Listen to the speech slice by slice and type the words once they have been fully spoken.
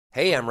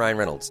Hey, I'm Ryan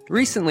Reynolds.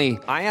 Recently,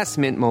 I asked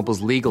Mint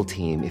Mobile's legal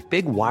team if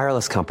big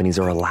wireless companies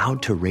are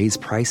allowed to raise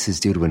prices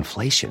due to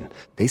inflation.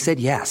 They said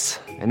yes.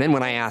 And then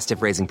when I asked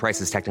if raising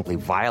prices technically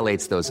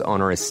violates those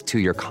onerous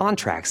two-year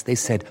contracts, they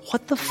said,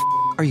 "What the f***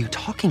 are you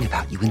talking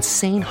about, you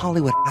insane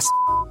Hollywood ass?"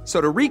 So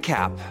to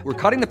recap, we're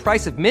cutting the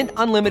price of Mint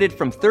Unlimited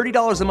from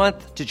 $30 a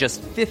month to just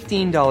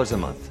 $15 a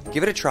month.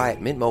 Give it a try at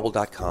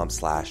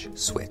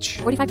mintmobile.com/switch.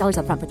 $45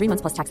 up front for 3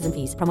 months plus taxes and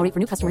fees. Promo rate for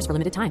new customers for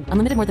limited time.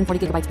 Unlimited more than 40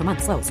 gigabytes per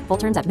month. Slows full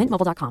terms at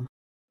mintmobile.com.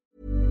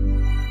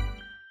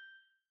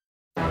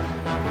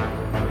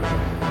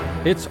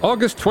 It's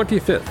August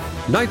 25th,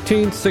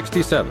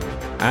 1967,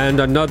 and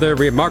another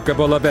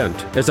remarkable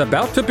event is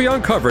about to be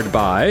uncovered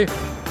by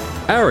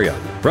Arion,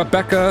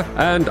 Rebecca,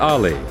 and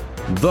Ali,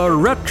 the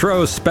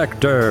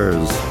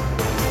Retrospectors.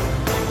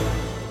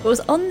 It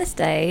was on this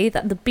day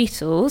that the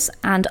Beatles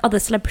and other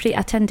celebrity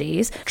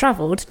attendees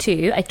travelled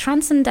to a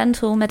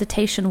transcendental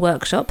meditation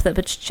workshop that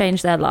would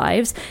change their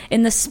lives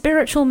in the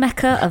spiritual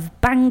mecca of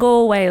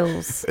Bangor,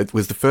 Wales. It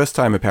was the first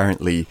time,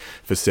 apparently,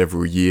 for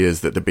several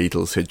years that the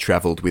Beatles had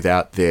travelled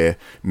without their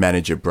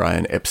manager,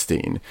 Brian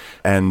Epstein,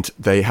 and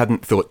they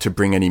hadn't thought to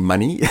bring any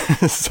money,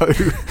 so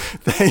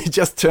they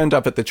just turned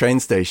up at the train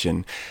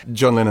station.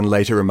 John Lennon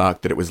later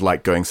remarked that it was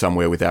like going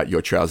somewhere without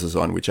your trousers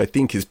on, which I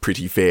think is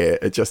pretty fair.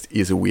 It just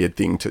is a weird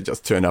thing to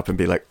just turn up and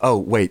be like, oh,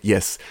 wait,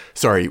 yes,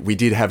 sorry, we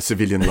did have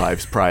civilian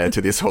lives prior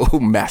to this whole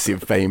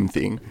massive fame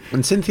thing.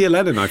 And Cynthia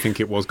Lennon, I think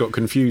it was, got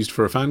confused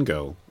for a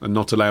fangirl and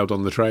not allowed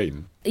on the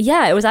train.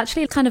 Yeah, it was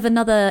actually kind of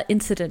another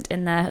incident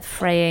in their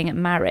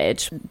fraying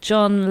marriage.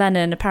 John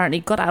Lennon apparently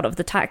got out of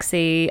the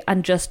taxi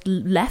and just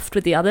left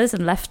with the others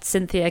and left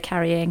Cynthia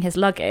carrying his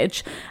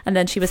luggage. And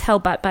then she was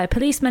held back by a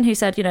policeman who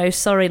said,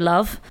 sorry,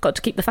 love, got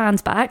to keep the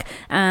fans back.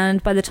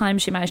 And by the time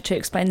she managed to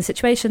explain the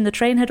situation, the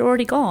train had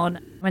already gone.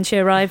 When she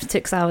arrived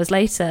 6 hours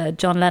later,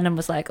 John Lennon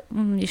was like,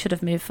 you should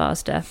have moved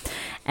faster.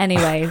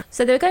 Anyway,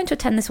 so they were going to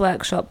attend this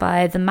workshop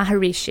by the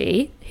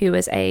Maharishi, who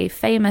was a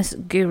famous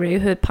guru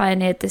who had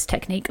pioneered this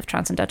technique of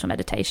transcendental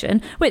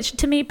meditation, which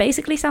to me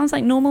basically sounds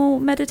like normal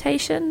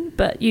meditation,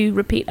 but you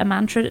repeat a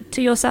mantra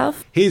to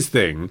yourself. His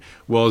thing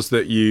was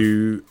that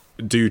you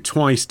do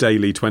twice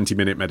daily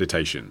 20-minute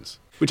meditations,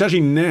 which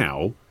actually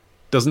now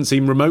doesn't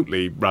seem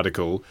remotely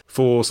radical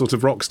for sort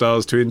of rock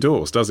stars to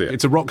endorse, does it?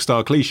 It's a rock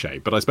star cliche,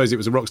 but I suppose it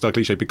was a rock star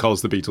cliche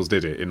because the Beatles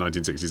did it in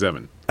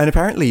 1967. And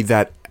apparently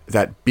that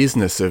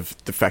business of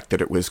the fact that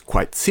it was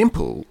quite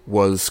simple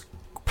was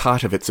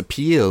part of its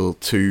appeal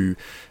to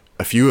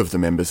a few of the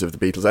members of the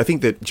Beatles. I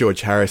think that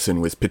George Harrison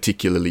was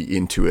particularly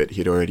into it.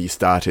 He'd already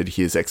started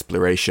his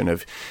exploration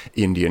of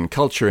Indian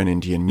culture and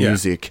Indian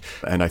music,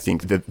 and I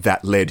think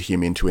that led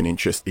him into an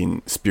interest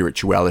in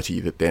spirituality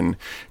that then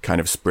kind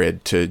of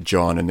spread to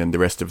John and then the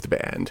rest of the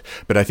band.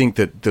 But I think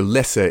that the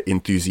lesser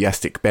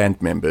enthusiastic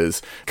band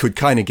members could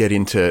kind of get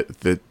into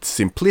the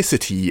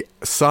simplicity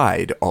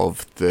side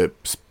of the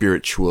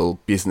spiritual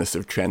business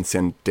of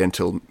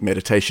transcendental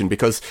meditation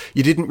because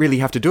you didn't really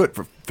have to do it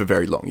for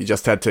very long. You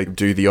just had to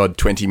do the odd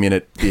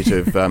 20-minute bit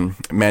of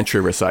mantra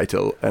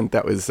recital, and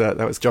that was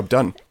job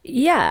done.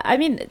 Yeah, I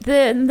mean,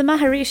 the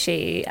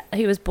Maharishi,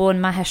 who was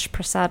born Mahesh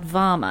Prasad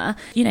Varma,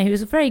 he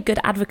was a very good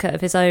advocate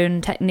of his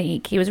own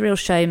technique. He was a real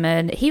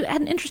showman. He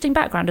had an interesting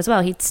background as well.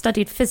 He'd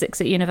studied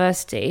physics at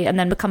university and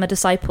then become a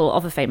disciple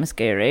of a famous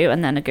guru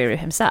and then a guru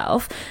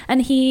himself.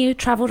 And he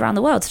travelled around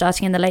the world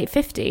starting in the late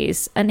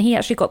 50s, and he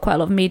actually got quite a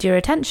lot of media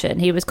attention.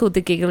 He was called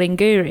the Giggling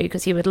Guru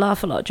because he would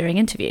laugh a lot during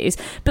interviews.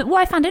 But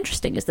what I found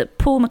interesting is that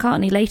Paul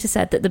McCartney later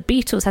said that the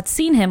Beatles had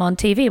seen him on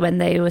TV when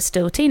they were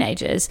still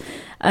teenagers,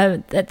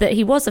 that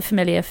he was a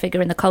familiar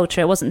figure in the culture.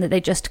 It wasn't that they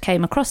just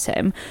came across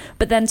him.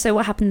 But then, so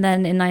what happened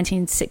then in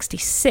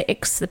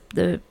 1966,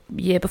 the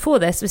year before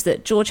this, was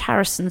that George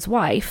Harrison's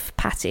wife,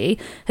 Patty,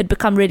 had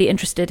become really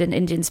interested in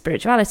Indian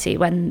spirituality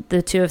when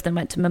the two of them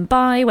went to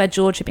Mumbai, where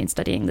George had been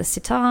studying the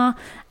sitar,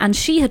 and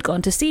she had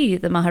gone to see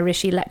the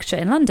Maharishi lecture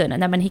in London.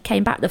 And then when he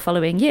came back the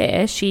following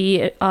year,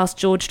 she asked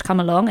George to come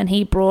along, and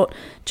he brought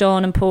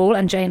John and Paul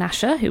and Jane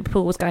Asher, who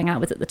Paul was going out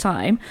with at the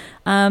time.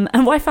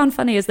 And what I found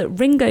funny is that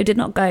Ringo did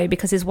not go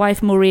because his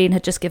wife Maureen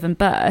had just given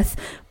birth.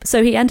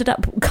 So he ended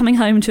up coming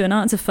home to an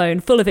answer phone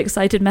full of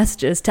excited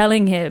messages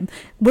telling him,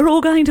 we're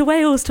all going to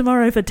Wales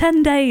tomorrow for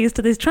 10 days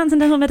to this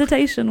transcendental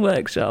meditation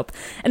workshop.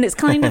 And it's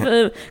kind of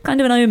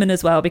an omen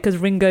as well, because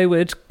Ringo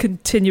would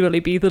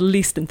continually be the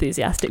least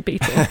enthusiastic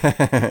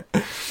Beatle.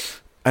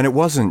 And it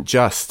wasn't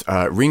just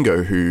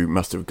Ringo who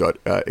must have got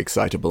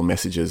excitable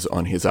messages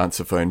on his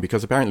answer phone,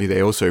 because apparently they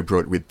also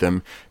brought with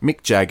them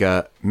Mick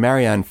Jagger,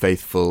 Marianne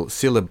Faithfull,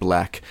 Cilla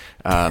Black,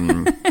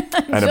 and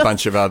a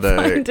bunch of other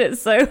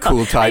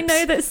cool types. I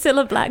know that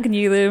Cilla Black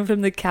knew them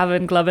from the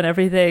Cavern Club and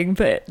everything,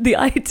 but the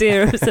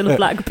idea of Cilla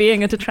Black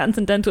being at a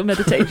transcendental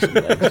meditation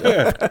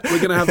workshop. We're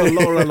going to have a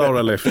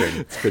Laura lifting.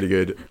 It's pretty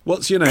good.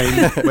 What's your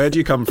name? Where do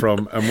you come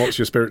from? And what's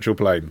your spiritual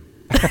plane?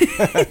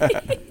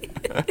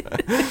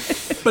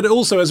 But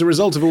also, as a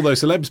result of all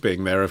those celebs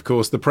being there, of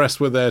course, the press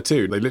were there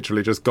too. They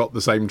literally just got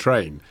the same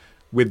train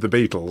with the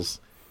Beatles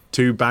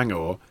to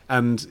Bangor.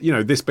 And,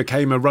 this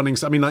became a running...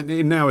 I mean, like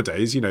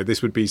nowadays,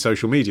 this would be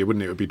social media,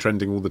 wouldn't it? It would be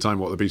trending all the time,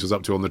 what the Beatles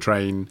up to on the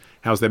train,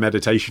 how's their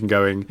meditation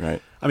going.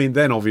 Right. I mean,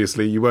 then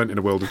obviously you weren't in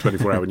a world of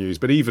 24-hour news,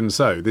 but even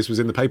so, this was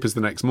in the papers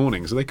the next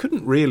morning, so they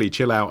couldn't really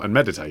chill out and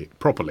meditate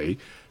properly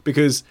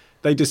because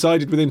they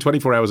decided within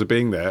 24 hours of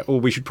being there,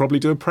 we should probably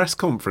do a press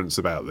conference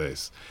about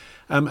this.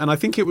 And I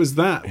think it was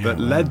that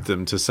led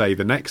them to say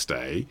the next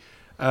day,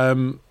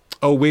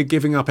 we're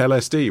giving up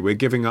LSD, we're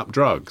giving up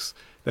drugs.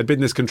 There'd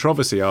been this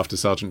controversy after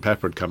Sgt.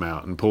 Pepper had come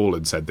out and Paul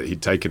had said that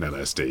he'd taken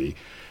LSD.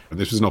 And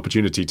this was an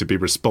opportunity to be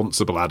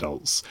responsible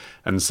adults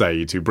and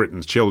say to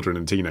Britain's children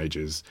and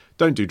teenagers,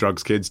 don't do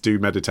drugs, kids, do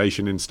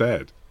meditation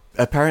instead.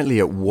 Apparently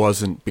it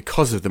wasn't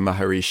because of the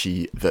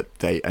Maharishi that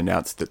they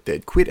announced that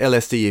they'd quit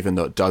LSD, even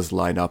though it does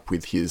line up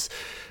with his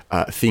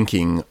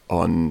thinking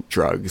on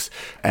drugs.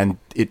 And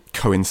it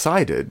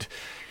coincided,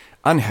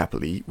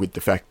 unhappily, with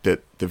the fact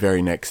that the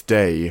very next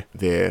day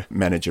their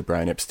manager,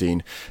 Brian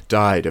Epstein,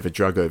 died of a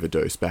drug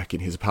overdose back in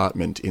his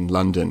apartment in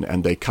London,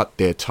 and they cut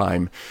their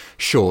time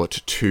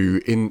short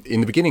to... In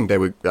the beginning, they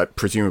were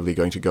presumably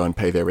going to go and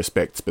pay their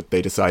respects, but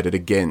they decided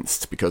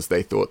against because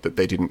they thought that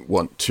they didn't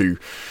want to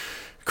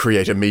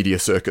create a media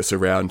circus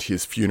around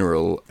his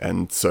funeral,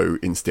 and so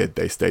instead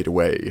they stayed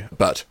away.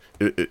 But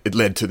it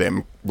led to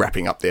them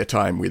wrapping up their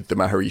time with the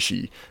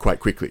Maharishi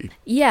quite quickly.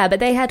 Yeah, but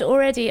they had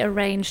already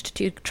arranged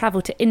to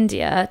travel to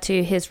India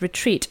to his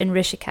retreat in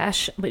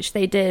Rishikesh, which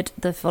they did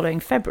the following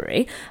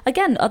February.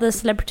 Again, other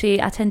celebrity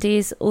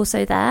attendees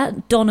also there.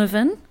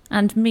 Donovan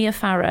and Mia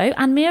Farrow,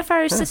 and Mia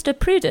Farrow's sister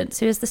Prudence,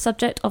 who is the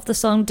subject of the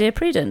song Dear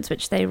Prudence,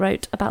 which they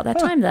wrote about their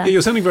time there. Yeah,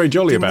 you're sounding very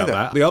jolly about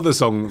that. The other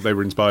song they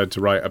were inspired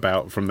to write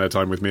about from their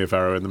time with Mia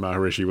Farrow and the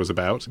Maharishi was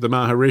about the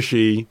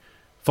Maharishi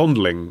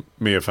fondling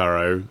Mia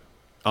Farrow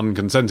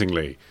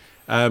unconsentingly.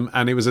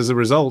 And it was as a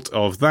result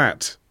of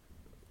that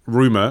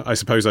rumour, I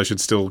suppose I should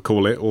still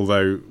call it,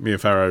 although Mia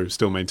Farrow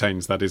still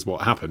maintains that is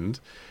what happened,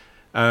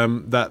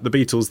 that the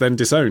Beatles then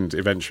disowned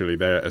eventually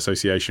their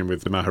association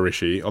with the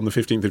Maharishi on the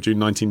 15th of June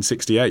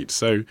 1968.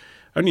 So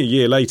only a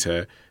year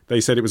later, they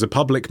said it was a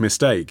public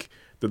mistake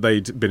that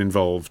they'd been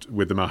involved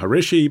with the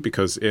Maharishi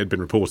because it had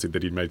been reported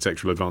that he'd made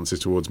sexual advances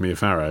towards Mia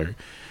Farrow.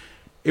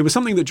 It was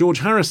something that George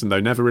Harrison, though,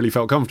 never really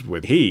felt comfortable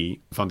with. He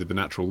funded the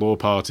Natural Law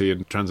Party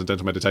and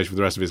Transcendental Meditation for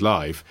the rest of his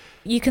life.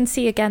 You can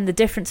see, again, the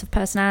difference of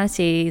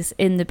personalities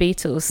in the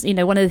Beatles.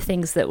 One of the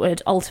things that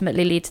would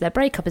ultimately lead to their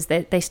breakup is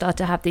that they start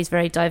to have these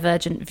very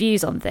divergent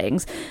views on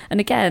things. And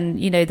again,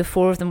 the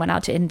four of them went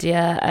out to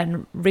India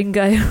and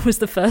Ringo was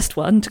the first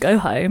one to go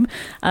home.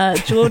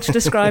 George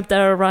described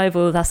their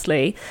arrival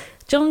thusly.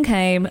 John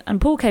came and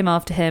Paul came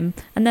after him,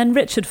 and then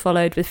Richard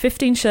followed with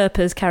 15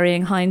 Sherpas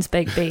carrying Heinz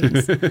baked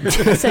beans.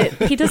 So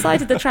he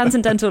decided the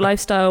transcendental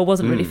lifestyle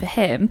wasn't really for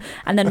him,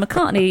 and then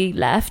McCartney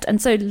left,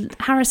 and so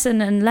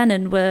Harrison and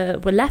Lennon were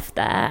left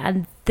there,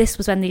 and this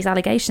was when these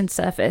allegations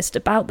surfaced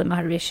about the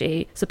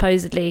Maharishi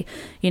supposedly,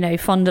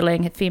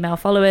 fondling female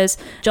followers.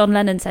 John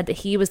Lennon said that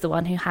he was the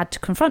one who had to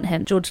confront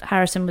him. George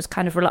Harrison was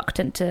kind of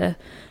reluctant to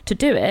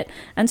do it.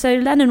 And so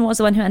Lennon was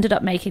the one who ended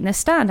up making this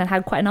stand and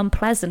had quite an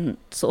unpleasant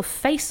sort of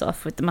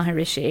face-off with the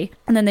Maharishi.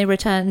 And then they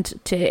returned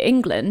to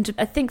England.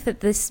 I think that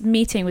this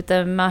meeting with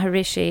the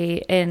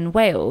Maharishi in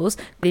Wales,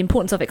 the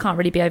importance of it can't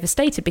really be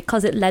overstated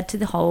because it led to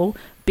the whole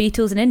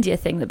Beatles in India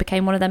thing that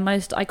became one of their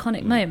most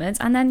iconic moments,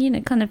 and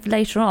then kind of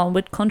later on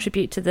would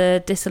contribute to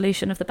the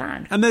dissolution of the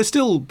band. And they're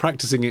still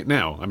practicing it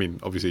now. I mean,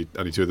 obviously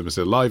only two of them are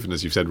still alive, and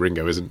as you've said,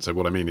 Ringo isn't. So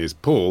what I mean is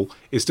Paul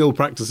is still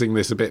practicing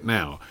this a bit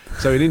now.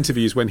 So in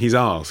interviews when he's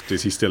asked,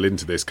 is he still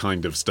into this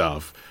kind of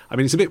stuff? I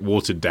mean, it's a bit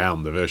watered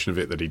down, the version of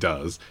it that he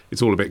does.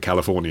 It's all a bit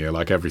California,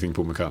 like everything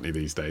Paul McCartney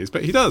these days.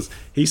 But he does.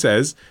 He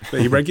says that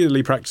he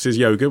regularly practices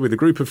yoga with a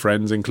group of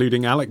friends,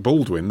 including Alec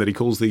Baldwin, that he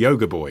calls the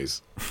Yoga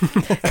Boys.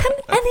 Can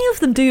any of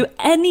them do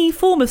any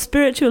form of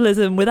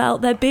spiritualism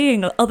without there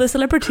being other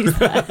celebrities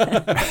there?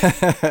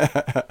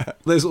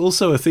 There's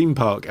also a theme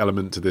park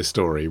element to this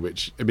story,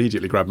 which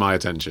immediately grabbed my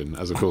attention,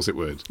 as of course it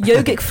would.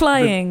 Yogic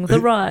flying, the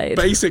ride.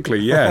 Basically,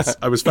 yes.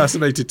 I was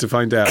fascinated to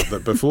find out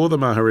that before the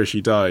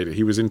Maharishi died,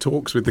 he was in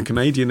talks with the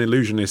Canadian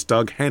illusionist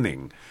Doug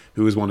Henning,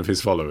 who was one of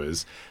his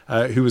followers,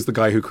 who was the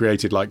guy who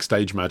created like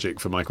stage magic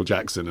for Michael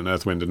Jackson and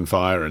Earth, Wind and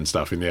Fire and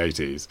stuff in the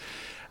 80s.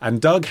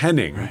 And Doug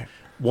Henning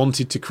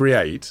wanted to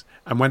create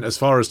and went as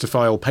far as to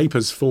file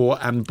papers for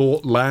and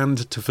bought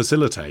land to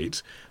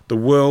facilitate the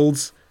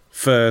world's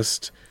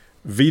first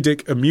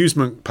Vedic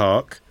amusement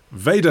park,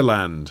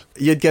 Vaderland.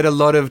 You'd get a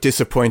lot of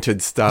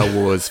disappointed Star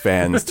Wars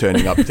fans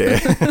turning up there.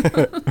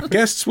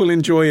 Guests will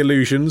enjoy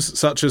illusions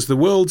such as the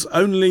world's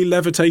only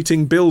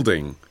levitating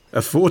building, a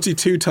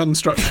 42-ton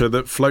structure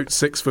that floats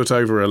 6 foot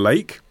over a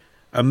lake,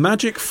 a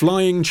magic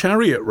flying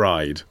chariot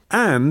ride,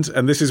 and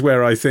this is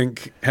where I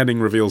think Henning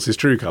reveals his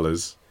true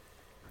colours,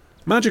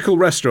 magical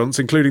restaurants,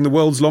 including the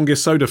world's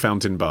longest soda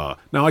fountain bar.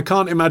 Now, I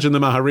can't imagine the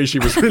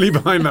Maharishi was really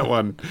behind that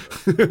one.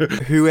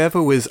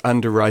 Whoever was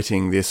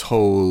underwriting this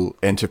whole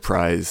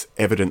enterprise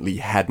evidently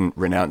hadn't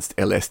renounced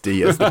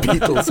LSD as the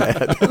Beatles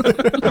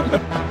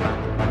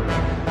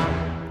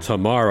had.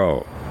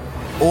 Tomorrow.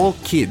 all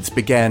kids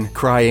began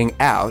crying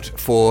out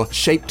for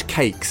shaped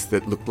cakes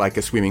that looked like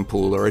a swimming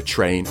pool or a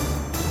train.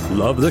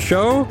 Love the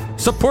show?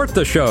 Support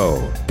the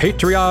show.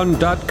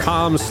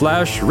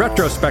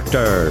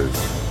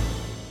 Patreon.com/retrospectors.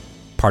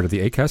 Part of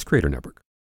the Acast Creator Network.